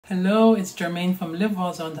Hello, it's Jermaine from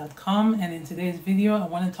LiveWellZone.com, and in today's video I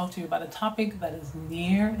want to talk to you about a topic that is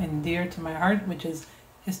near and dear to my heart, which is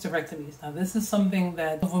hysterectomies. Now this is something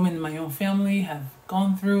that women in my own family have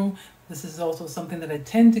gone through. This is also something that I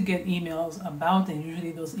tend to get emails about, and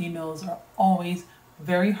usually those emails are always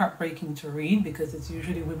very heartbreaking to read because it's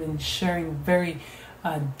usually women sharing very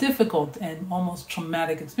difficult and almost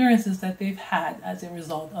traumatic experiences that they've had as a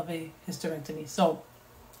result of a hysterectomy. So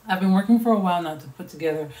I've been working for a while now to put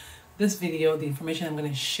together this video, the information I'm going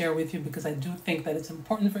to share with you, because I do think that it's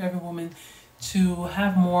important for every woman to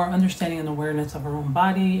have more understanding and awareness of her own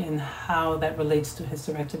body and how that relates to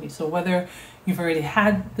hysterectomy. So whether you've already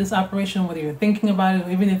had this operation, whether you're thinking about it, or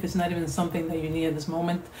even if it's not even something that you need at this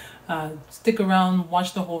moment, stick around,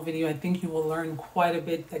 watch the whole video. I think you will learn quite a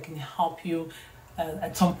bit that can help you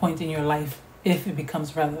at some point in your life if it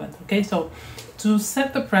becomes relevant. Okay, so to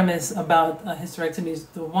set the premise about hysterectomies,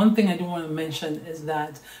 the one thing I do want to mention is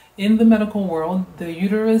that in the medical world, the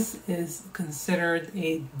uterus is considered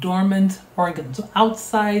a dormant organ. So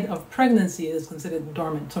outside of pregnancy, it is considered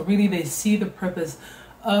dormant. So really they see the purpose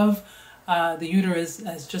of the uterus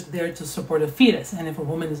as just there to support a fetus. And if a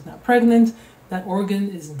woman is not pregnant, that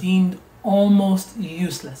organ is deemed almost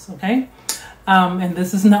useless, okay? And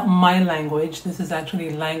this is not my language. This is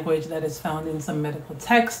actually language that is found in some medical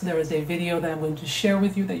texts. There is a video that I'm going to share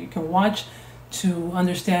with you that you can watch to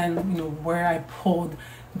understand, where I pulled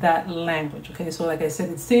that language. Okay, so like I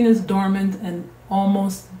said, it's seen as dormant and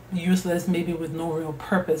almost useless, maybe with no real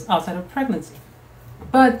purpose outside of pregnancy.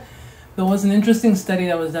 But there was an interesting study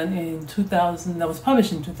that was done in 2000, that was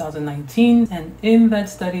published in 2019, and in that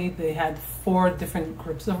study they had 4 different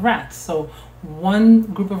groups of rats. So one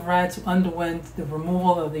group of rats underwent the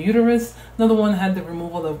removal of the uterus, another one had the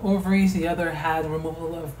removal of ovaries, the other had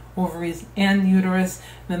removal of ovaries and uterus,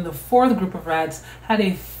 and then the 4th group of rats had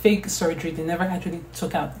a fake surgery. They never actually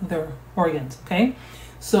took out their organs. Okay,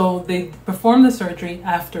 so they performed the surgery.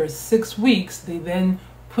 After 6 weeks, they then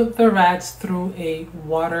put the rats through a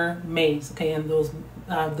water maze. Okay, and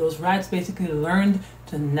those rats basically learned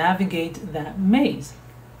to navigate that maze.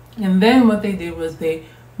 And then what they did was they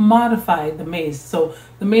modified the maze. So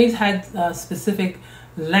the maze had specific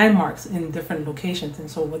landmarks in different locations, and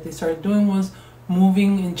so what they started doing was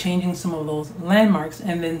moving and changing some of those landmarks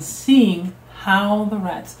and then seeing how the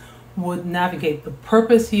rats would navigate. The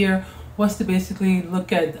purpose here was to basically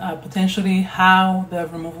look at potentially how the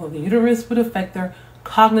removal of the uterus would affect their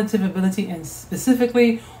cognitive ability, and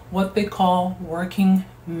specifically what they call working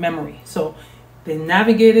memory. So they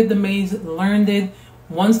navigated the maze, learned it.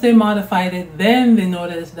 Once they modified it, then they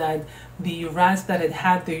noticed that the rats that had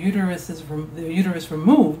had their uterus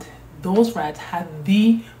removed, those rats had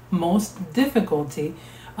the most difficulty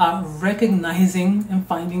recognizing and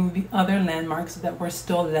finding the other landmarks that were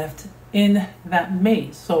still left in that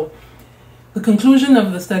maze. So the conclusion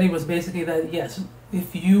of the study was basically that yes,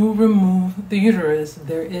 if you remove the uterus,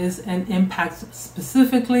 there is an impact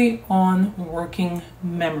specifically on working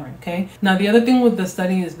memory. Okay. Now the other thing with the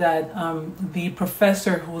study is that the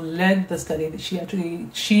professor who led the study,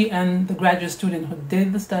 she and the graduate student who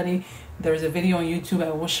did the study, there is a video on YouTube.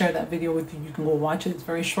 I will share that video with you. You can go watch it. It's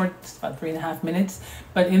very short. It's about 3.5 minutes.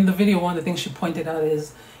 But in the video, one of the things she pointed out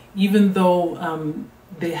is even though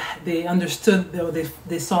they understood,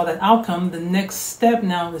 they saw that outcome, the next step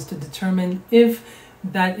now is to determine if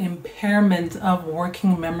that impairment of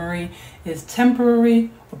working memory is temporary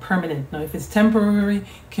or permanent. Now, if it's temporary,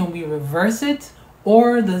 can we reverse it,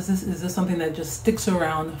 or is this something that just sticks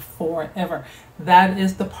around forever? That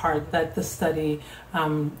is the part that the study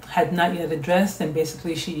had not yet addressed, and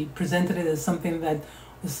basically she presented it as something that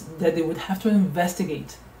they would have to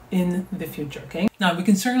investigate in the future. Okay, now we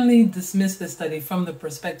can certainly dismiss this study from the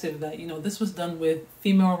perspective that this was done with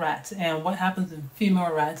female rats, and what happens in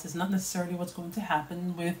female rats is not necessarily what's going to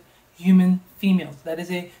happen with human females. That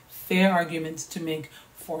is a fair argument to make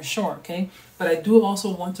for sure. Okay, but I do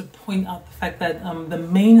also want to point out the fact that the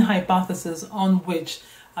main hypothesis on which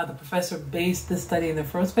the professor based this study in the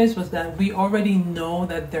first place was that we already know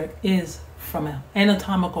that there is, from an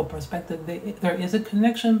anatomical perspective, there is a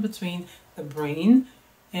connection between the brain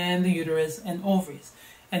and the uterus and ovaries.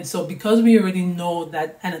 And so because we already know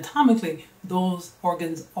that anatomically those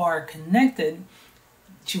organs are connected,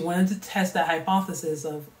 she wanted to test that hypothesis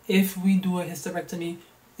of, if we do a hysterectomy,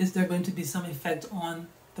 is there going to be some effect on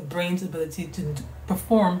the brain's ability to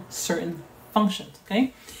perform certain functions.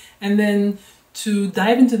 Okay, and then to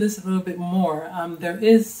dive into this a little bit more, there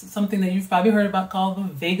is something that you've probably heard about called the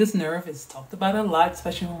vagus nerve. It's talked about a lot,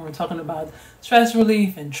 especially when we're talking about stress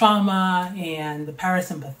relief and trauma and the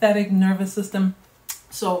parasympathetic nervous system.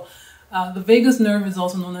 So The vagus nerve is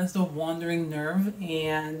also known as the wandering nerve,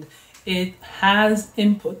 and it has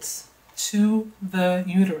inputs to the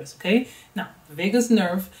uterus, okay? Now, the vagus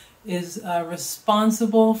nerve is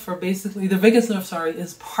responsible for basically, the vagus nerve, sorry,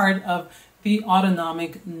 is part of the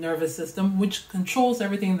autonomic nervous system, which controls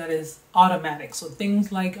everything that is automatic. So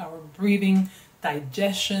things like our breathing,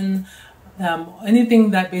 digestion, anything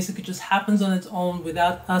that basically just happens on its own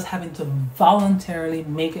without us having to voluntarily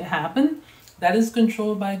make it happen, that is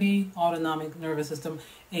controlled by the autonomic nervous system,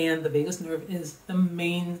 and the vagus nerve is the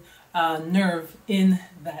main nerve in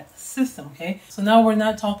that system, okay? So now we're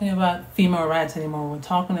not talking about female rats anymore. We're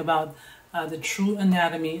talking about the true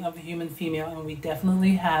anatomy of a human female, and we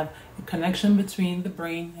definitely have a connection between the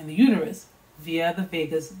brain and the uterus via the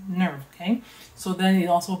vagus nerve, okay? So then it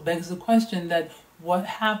also begs the question that what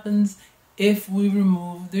happens if we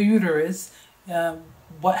remove the uterus?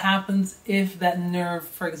 What happens if that nerve,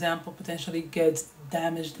 for example, potentially gets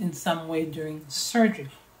damaged in some way during surgery?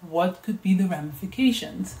 What could be the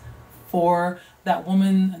ramifications for that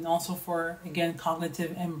woman, and also for, again,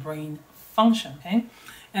 cognitive and brain function, okay?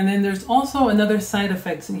 And then there's also another side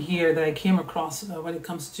effects in here that I came across when it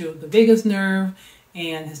comes to the vagus nerve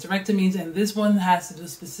and hysterectomies, and this one has to do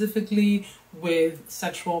specifically with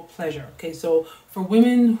sexual pleasure, okay? So for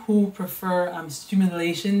women who prefer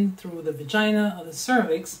stimulation through the vagina or the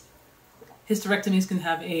cervix, hysterectomies can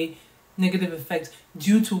have a negative effect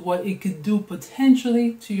due to what it could do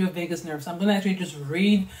potentially to your vagus nerve. So I'm going to actually just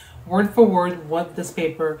read word for word what this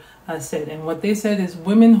paper said. And what they said is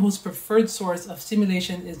women whose preferred source of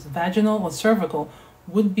stimulation is vaginal or cervical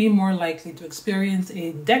would be more likely to experience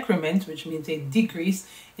a decrement, which means a decrease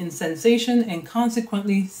in sensation and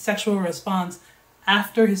consequently sexual response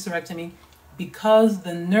after hysterectomy, because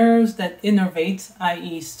the nerves that innervate,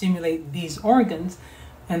 i.e. stimulate these organs,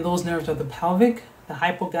 and those nerves are the pelvic, the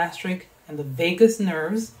hypogastric, and the vagus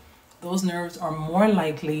nerves, those nerves are more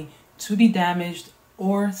likely to be damaged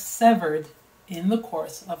or severed in the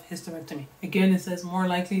course of hysterectomy. Again, it says more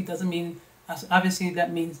likely. It doesn't mean, obviously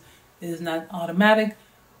that means it is not automatic,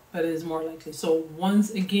 but it is more likely. So once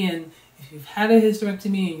again, if you've had a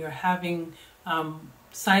hysterectomy and you're having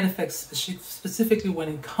side effects, specifically when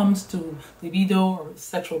it comes to libido or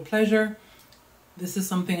sexual pleasure, this is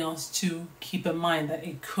something else to keep in mind, that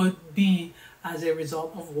it could be as a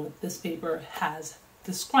result of what this paper has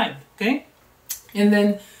described, okay? And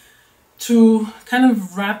then to kind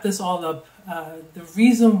of wrap this all up, the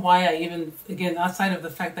reason why I even, again, outside of the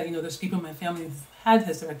fact that, there's people in my family who've had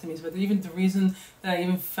hysterectomies, but even the reason that I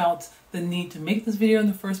even felt the need to make this video in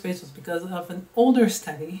the first place was because of an older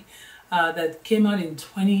study that came out in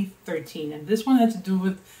 2013. And this one had to do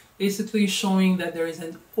with basically showing that there is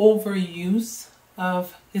an overuse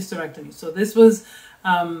of hysterectomy. So this was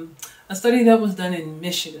a study that was done in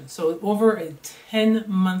Michigan. So over a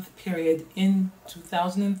 10-month period in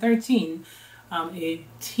 2013, a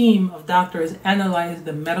team of doctors analyzed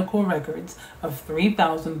the medical records of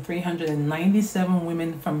 3,397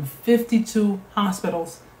 women from 52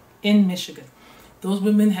 hospitals in Michigan. Those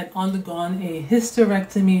women had undergone a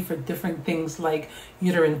hysterectomy for different things like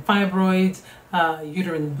uterine fibroids,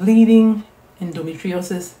 uterine bleeding,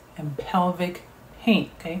 endometriosis, and pelvic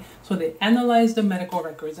pain, okay? So they analyzed the medical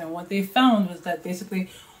records, and what they found was that basically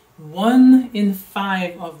 1 in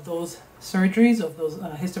 5 of those surgeries, of those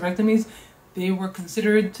hysterectomies, they were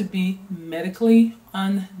considered to be medically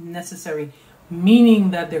unnecessary,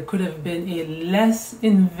 meaning that there could have been a less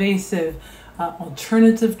invasive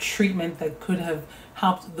alternative treatment that could have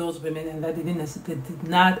helped those women, and that they did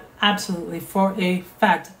not absolutely, for a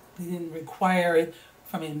fact, they didn't require it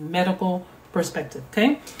from a medical perspective,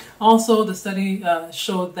 okay? Also, the study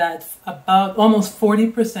showed that about almost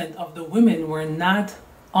 40% of the women were not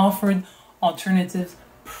offered alternatives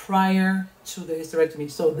prior to the hysterectomy.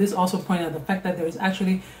 So this also pointed out the fact that there is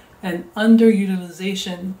actually an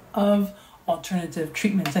underutilization of alternative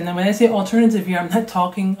treatments. And then when I say alternative here, I'm not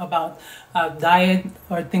talking about diet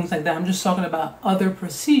or things like that. I'm just talking about other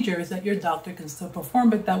procedures that your doctor can still perform,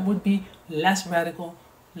 but that would be less radical,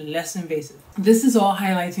 less invasive. This is all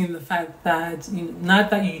highlighting the fact that, not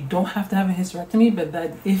that you don't have to have a hysterectomy, but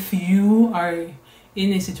that if you are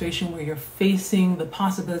in a situation where you're facing the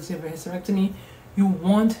possibility of a hysterectomy, you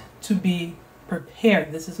want to be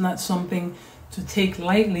prepared. This is not something to take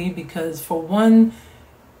lightly, because for one,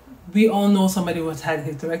 we all know somebody who has had a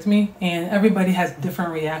hysterectomy, and everybody has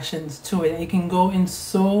different reactions to it. It can go in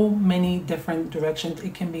so many different directions.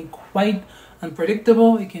 It can be quite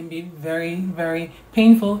unpredictable. It can be very, very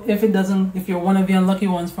painful if you're one of the unlucky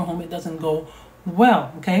ones for whom it doesn't go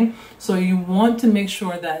well, okay? So you want to make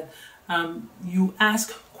sure that you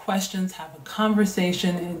ask questions, have a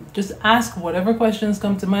conversation, and just ask whatever questions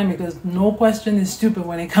come to mind, because no question is stupid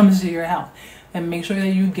when it comes to your health. And make sure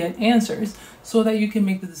that you get answers so that you can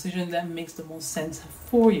make the decision that makes the most sense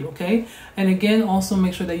for you, okay? And again, also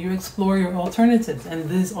make sure that you explore your alternatives. And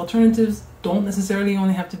these alternatives don't necessarily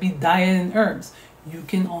only have to be diet and herbs. You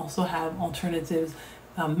can also have alternatives,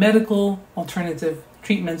 medical alternative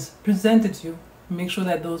treatments presented to you. Make sure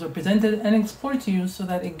that those are presented and explored to you so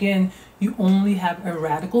that, again, you only have a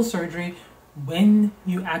radical surgery when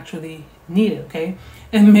you actually need it, okay?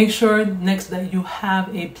 And make sure next that you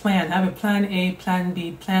have a plan. Have a plan A, plan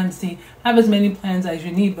B, plan C. Have as many plans as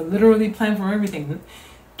you need, but literally plan for everything.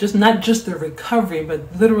 Just not just the recovery,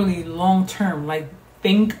 but literally long term. Like,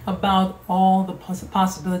 think about all the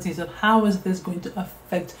possibilities of how is this going to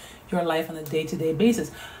affect your life on a day-to-day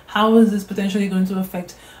basis. How is this potentially going to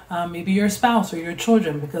affect maybe your spouse or your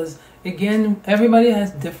children? Because again, everybody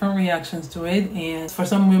has different reactions to it, and for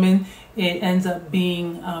some women it ends up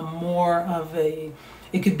being more of it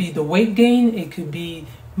could be the weight gain, it could be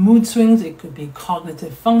mood swings, it could be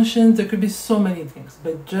cognitive functions, there could be so many things.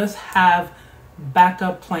 But just have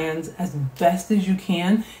backup plans as best as you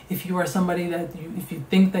can. If you are somebody that if you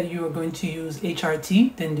think that you are going to use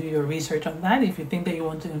HRT, then do your research on that. If you think that you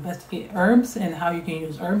want to investigate herbs and how you can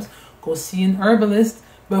use herbs, go see an herbalist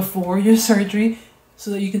before your surgery so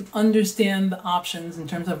that you can understand the options in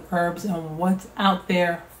terms of herbs and what's out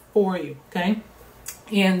there for you, okay?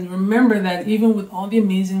 And remember that even with all the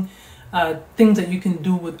amazing things that you can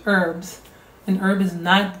do with herbs, an herb is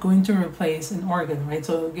not going to replace an organ, right?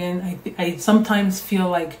 So again, I sometimes feel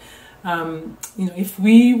like, if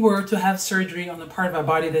we were to have surgery on a part of our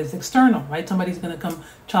body that is external, right? Somebody's going to come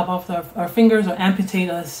chop off our fingers or amputate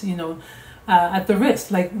us, at the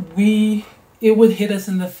wrist. Like, it would hit us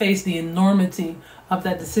in the face, the enormity of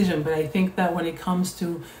that decision. But I think that when it comes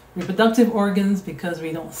to reproductive organs, because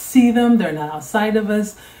we don't see them, they're not outside of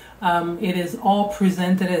us, it is all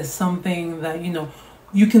presented as something that,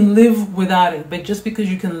 you can live without it. But just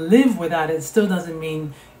because you can live without it still doesn't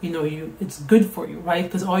mean, it's good for you, right?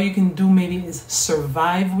 Because all you can do maybe is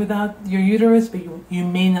survive without your uterus, but you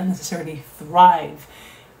may not necessarily thrive.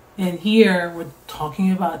 And here we're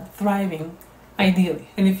talking about thriving, ideally.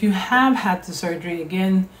 And if you have had the surgery,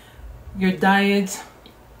 again, your diet,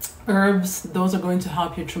 herbs, those are going to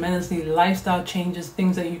help you tremendously. Lifestyle changes,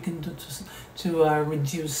 things that you can do to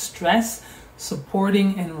reduce stress,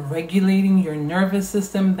 supporting and regulating your nervous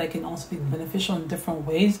system, that can also be beneficial in different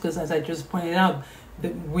ways, because as I just pointed out,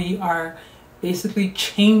 that we are basically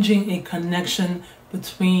changing a connection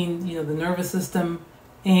between the nervous system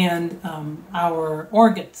and our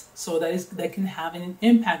organs. So that can have an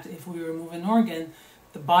impact. If we remove an organ,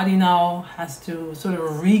 the body now has to sort of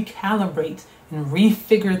recalibrate and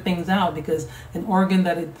refigure things out, because an organ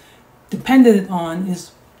that it depended on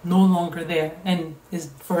is no longer there and is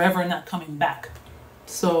forever not coming back.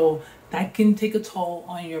 So that can take a toll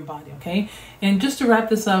on your body, okay? And just to wrap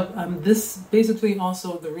this up, this basically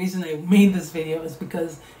also the reason I made this video is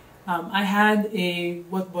because I had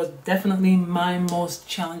what was definitely my most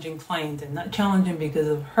challenging client, and not challenging because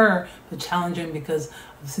of her, but challenging because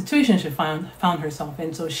of the situation she found herself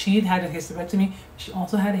in. So she'd had a hysterectomy. She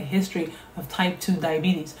also had a history of type 2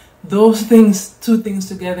 diabetes. Those things, two things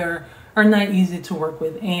together, are not easy to work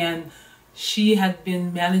with. And she had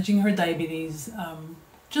been managing her diabetes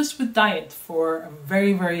just with diet for a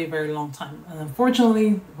very, very, very long time. And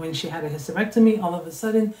unfortunately, when she had a hysterectomy, all of a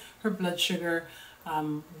sudden her blood sugar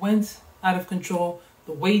went out of control.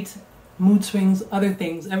 The weight, mood swings, other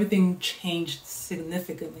things, everything changed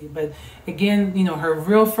significantly. But again, her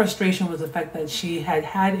real frustration was the fact that she had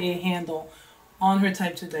had a handle on her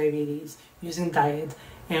type 2 diabetes using diet,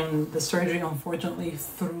 and the surgery unfortunately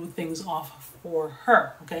threw things off for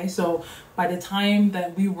her, okay? So by the time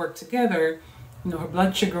that we worked together, her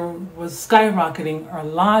blood sugar was skyrocketing a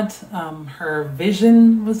lot. Her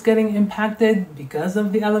vision was getting impacted because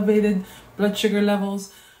of the elevated blood sugar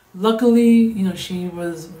levels. Luckily, she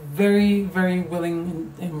was very, very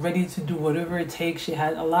willing and ready to do whatever it takes. She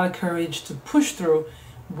had a lot of courage to push through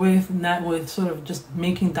with sort of just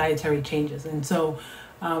making dietary changes. And so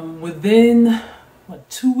within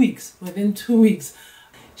 2 weeks,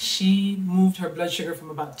 she moved her blood sugar from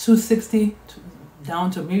about 260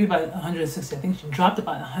 down to maybe about 160. I think she dropped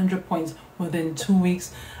about 100 points within 2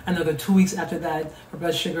 weeks. Another 2 weeks after that, her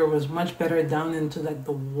blood sugar was much better, down into like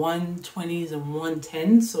the 120s and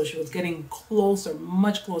 110s. So she was getting closer,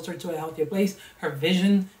 much closer to a healthier place. Her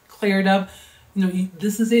vision cleared up.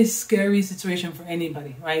 This is a scary situation for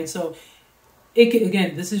anybody, right? So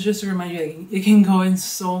again, this is just to remind you, it can go in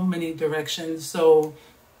so many directions. So,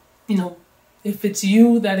 If it's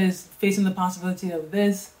you that is facing the possibility of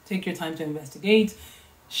this, take your time to investigate.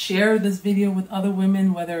 Share this video with other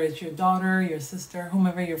women, whether it's your daughter, your sister,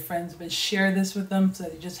 whomever your friends, but share this with them so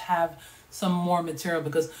that you just have some more material,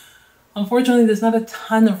 because unfortunately there's not a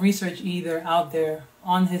ton of research either out there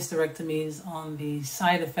on hysterectomies, on the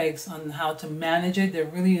side effects, on how to manage it. There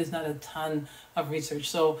really is not a ton of research.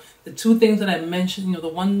 So the two things that I mentioned, the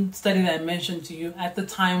one study that I mentioned to you at the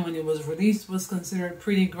time when it was released was considered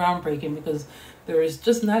pretty groundbreaking, because there is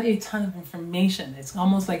just not a ton of information. It's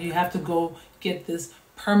almost like you have to go get this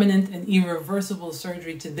permanent and irreversible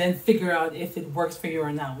surgery to then figure out if it works for you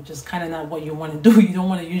or not, which is kind of not what you want to do. You don't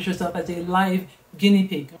want to use yourself as a live guinea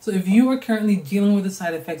pig. So if you are currently dealing with the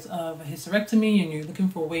side effects of a hysterectomy and you're looking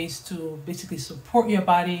for ways to basically support your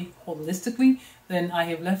body holistically, then I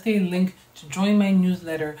have left a link to join my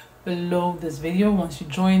newsletter below this video. Once you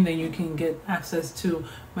join, then you can get access to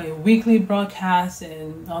my weekly broadcasts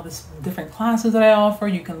and all the different classes that I offer.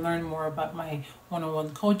 You can learn more about my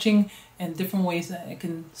one-on-one coaching and different ways that I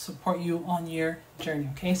can support you on your journey.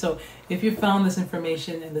 Okay, so if you found this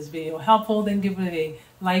information and this video helpful, then give it a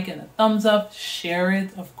like and a thumbs up. Share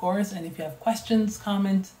it, of course, and if you have questions,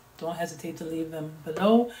 comments, don't hesitate to leave them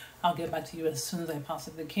below. I'll get back to you as soon as I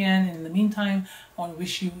possibly can. And in the meantime, I want to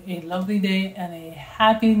wish you a lovely day and a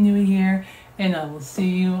happy new year, and I will see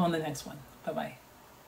you on the next one. Bye-bye.